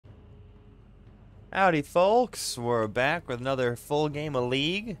Howdy folks, we're back with another full game of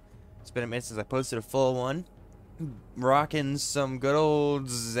League. It's been a minute since I posted a full one. Rocking some good old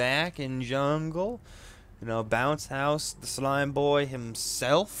Zac and Jungle. You know, Bounce House, the slime boy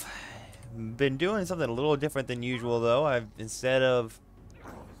himself. Been doing something a little different than usual though. Instead of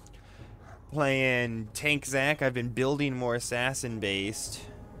playing Tank Zac, I've been building more assassin based.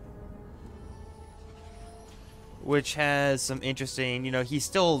 Which has some interesting, you know, he's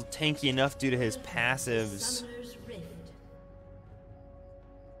still tanky enough due to his passives.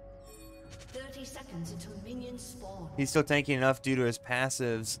 30 seconds until minions spawn. He's still tanky enough due to his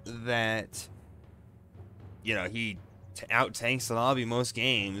passives that, you know, he out-tanks the lobby most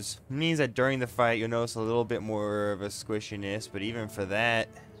games. It means that during the fight you'll notice a little bit more of a squishiness, but even for that,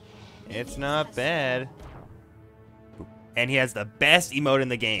 it's not bad. And he has the best emote in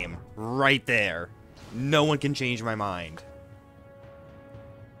the game, right there. No one can change my mind.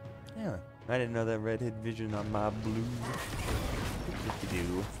 Yeah, I didn't know that red hid vision on my blue.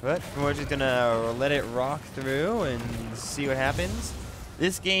 But we're just gonna let it rock through and see what happens.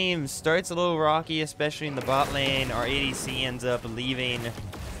 This game starts a little rocky, especially in the bot lane. Our ADC ends up leaving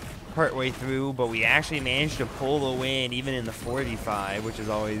partway through, but we actually managed to pull the win even in the 45, which is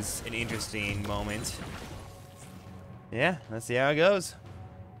always an interesting moment. Yeah, let's see how it goes.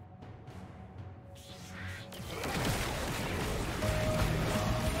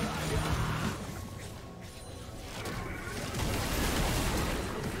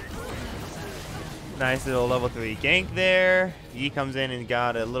 Nice little level 3 gank there. He comes in and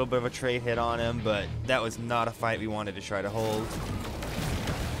got a little bit of a trade hit on him, but that was not a fight we wanted to try to hold.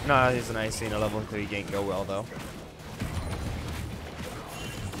 No, it's nice seeing a level 3 gank go well, though.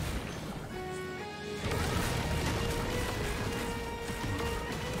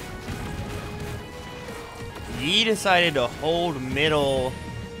 He decided to hold middle,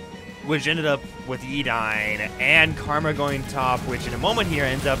 which ended up with Yi dying, and Karma going top, which in a moment here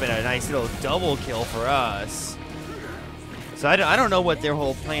ends up in a nice little double kill for us. So I don't know what their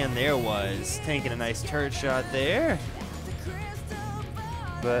whole plan there was. Taking a nice turret shot there.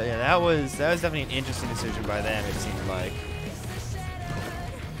 But yeah, that was definitely an interesting decision by them, it seemed like.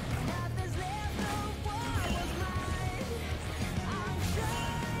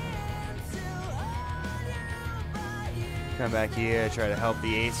 Come back here, try to help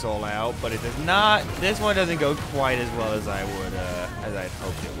the A-Soul out, but it does not. This one doesn't go quite as well as I would, as I'd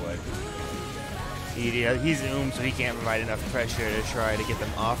hoped it would. He's zoomed, so he can't provide enough pressure to try to get them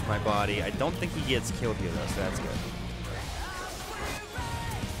off my body. I don't think he gets killed here though, so that's good.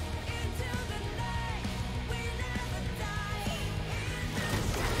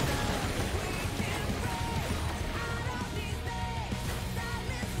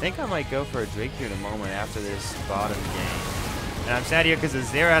 I think I might go for a Drake here in a moment after this bottom game. And I'm sad here because the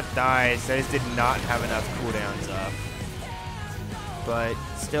Xerath died, so I just did not have enough cooldowns up. But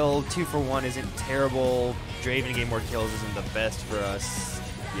still, 2 for 1 isn't terrible. Draven getting more kills isn't the best for us.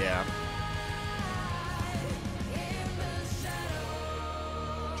 Yeah.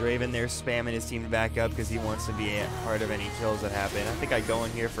 Draven there spamming his team to back up because he wants to be a part of any kills that happen. I think I go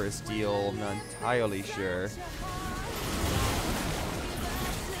in here for a steal. I'm not entirely sure.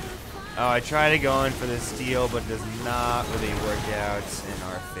 Oh, I try to go in for the steal, but it does not really work out in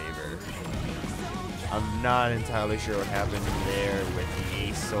our favor. I'm not entirely sure what happened there with the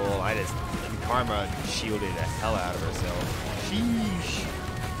A-Soul. Karma shielded the hell out of herself. Sheesh.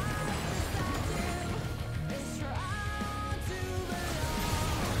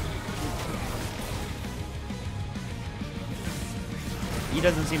 He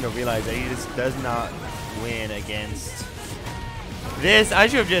doesn't seem to realize that he just does not win against this. I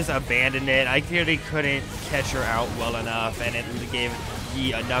should have just abandoned it. I clearly couldn't catch her out well enough, and it gave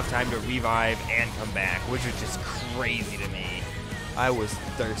Yi enough time to revive and come back, which was just crazy to me. I was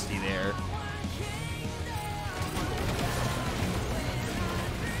thirsty there.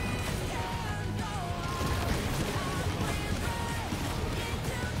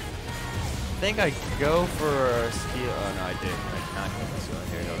 I think I go for a steal. Oh no, I didn't. I did not get the steal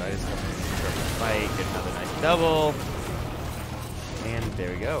here. No, I just come in for a fight, get another nice double. And there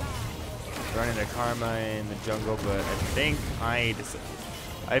we go. Running to Karma in the jungle, but I think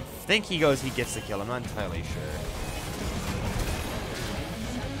he gets the kill. I'm not entirely sure.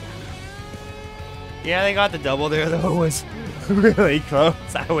 Yeah, they got the double there though. It was really close.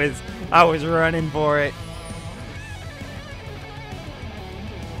 I was running for it.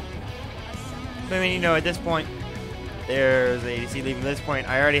 But, I mean, you know, at this point, there's ADC leaving. At this point,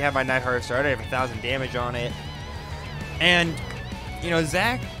 I already have my Night Harvester. I already have 1,000 damage on it, and you know,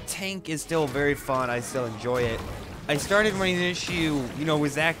 Zac tank is still very fun. I still enjoy it. I started running the issue, you know,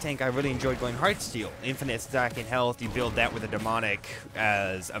 with Zac tank, I really enjoyed going Heartsteel. Infinite stack in health, you build that with a demonic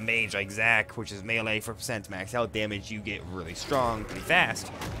as a mage like Zac, which is melee for percent max health damage, you get really strong pretty fast.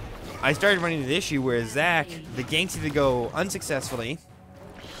 I started running the issue where Zac, the ganks either go unsuccessfully,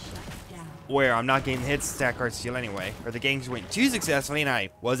 where I'm not getting the hits to stack Heartsteel anyway, or the ganks went too successfully and I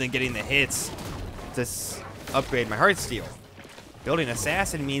wasn't getting the hits to upgrade my Heartsteel. Building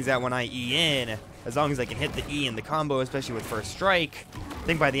Assassin means that when I E in, as long as I can hit the E in the combo, especially with first strike, I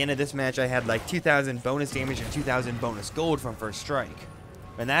think by the end of this match I had like 2,000 bonus damage and 2,000 bonus gold from first strike.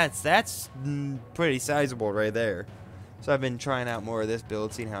 And that's pretty sizable right there. So I've been trying out more of this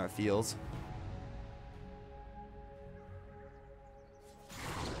build, seeing how it feels.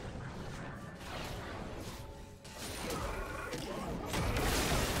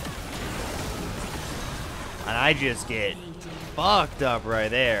 And I just get fucked up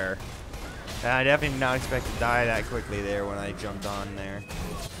right there. I definitely did not expect to die that quickly there when I jumped on there.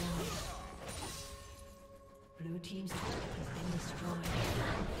 Blue team's turret has been destroyed.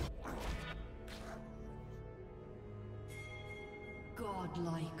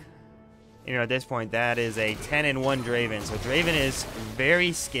 Godlike. You know, at this point, that is a 10-1 Draven. So Draven is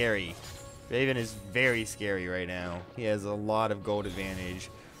very scary. Draven is very scary right now. He has a lot of gold advantage.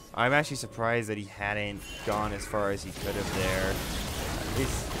 I'm actually surprised that he hadn't gone as far as he could have there. At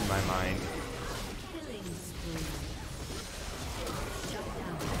least in my mind.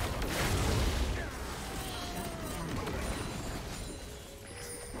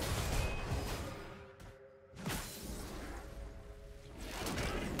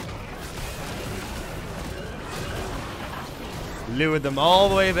 Lured them all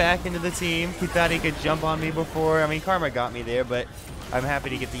the way back into the team. He thought he could jump on me before. I mean, Karma got me there, but I'm happy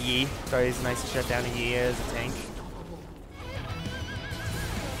to get the Yi. It's always nice to shut down a Yi as a tank.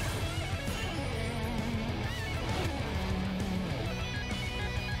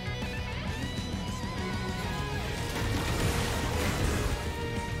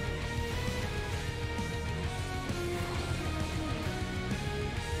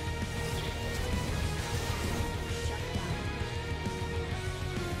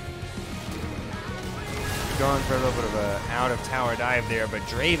 Going for a little bit of a out of tower dive there, but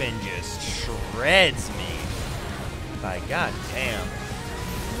Draven just shreds me. Like, god damn.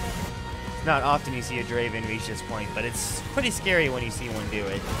 It's not often you see a Draven reach this point, but it's pretty scary when you see one do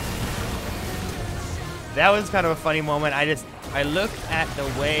it. That was kind of a funny moment. I looked at the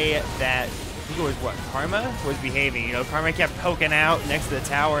way that, I think it was what, Karma was behaving. You know, Karma kept poking out next to the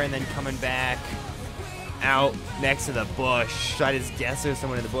tower and then coming back out next to the bush. So I just guessed there was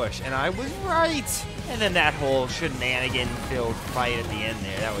someone in the bush, and I was right. And then that whole shenanigan-filled fight at the end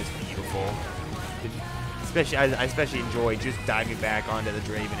there, that was beautiful. I especially enjoyed just diving back onto the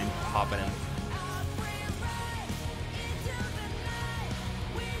Draven and popping him.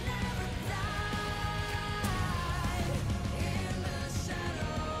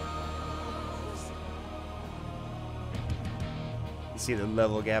 You see the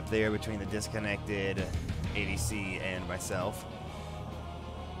level gap there between the disconnected ADC and myself.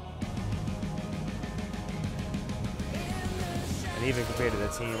 And even compared to the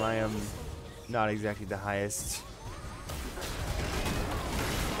team, I am not exactly the highest.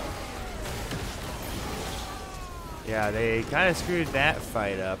 Yeah, they kind of screwed that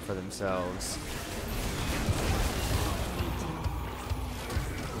fight up for themselves.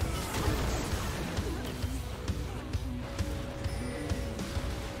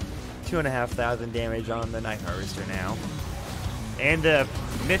 $2,500 damage on the Night Harvester now. And the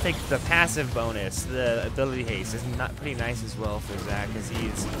mythic, the passive bonus, the ability haste is not pretty nice as well for Zac, because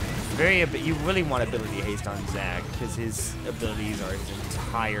he's very, you really want ability haste on Zac, because his abilities are his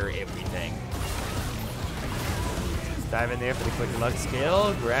entire everything. Just dive in there for the quick luck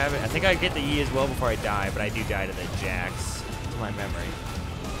skill, grab it. I think I get the E as well before I die, but I do die to the Jax, to my memory.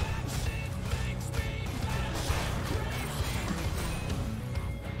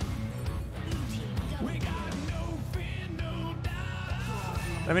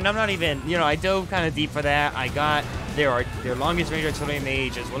 I mean, I'm not even, you know, I dove kind of deep for that. I got their longest range artillery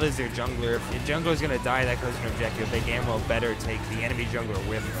mage as well as their jungler. If the jungler's going to die, that goes to an objective. They damn well better take the enemy jungler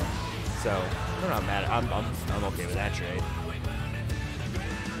with them. So, I'm not mad. I'm okay with that trade.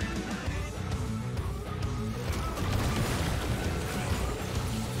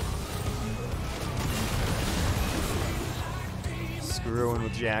 Screwing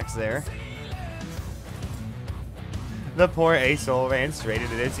with Jax there. The poor A-Soul ran straight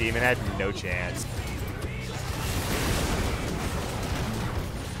into their team and had no chance.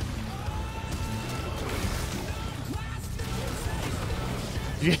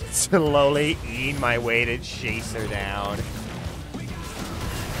 Just slowly eating my way to chase her down.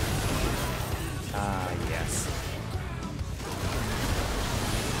 Ah, yes.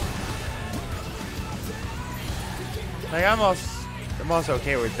 Like, I'm also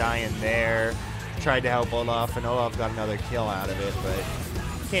okay with dying there. Tried to help Olaf, and Olaf got another kill out of it,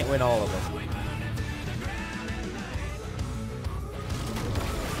 but can't win all of them.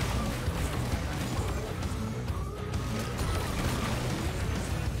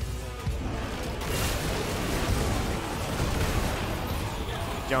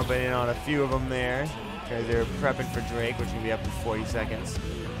 Jumping in on a few of them there, because they're prepping for Drake, which will be up in 40 seconds.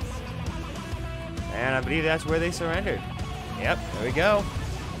 And I believe that's where they surrendered. Yep, there we go.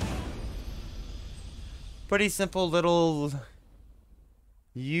 Pretty simple little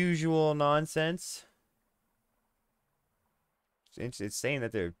usual nonsense. It's saying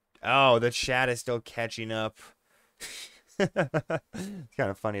that they're... Oh, the chat is still catching up. It's kind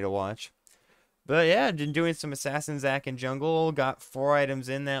of funny to watch. But yeah, been doing some Assassin Zac in jungle. Got 4 items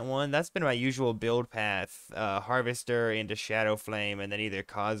in that one. That's been my usual build path. Harvester into Shadow Flame, and then either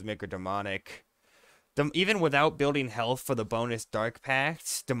Cosmic or Demonic. Even without building health for the bonus Dark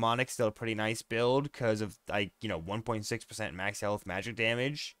Pact, Demonic's still a pretty nice build because of, like, 1.6% max health magic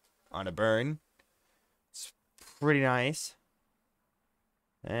damage on a burn. It's pretty nice.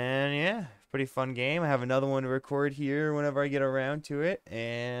 And yeah, pretty fun game. I have another one to record here whenever I get around to it.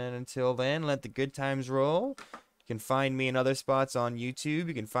 And until then, let the good times roll. You can find me in other spots on YouTube.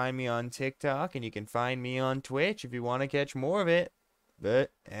 You can find me on TikTok. And you can find me on Twitch if you want to catch more of it.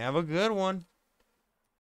 But have a good one.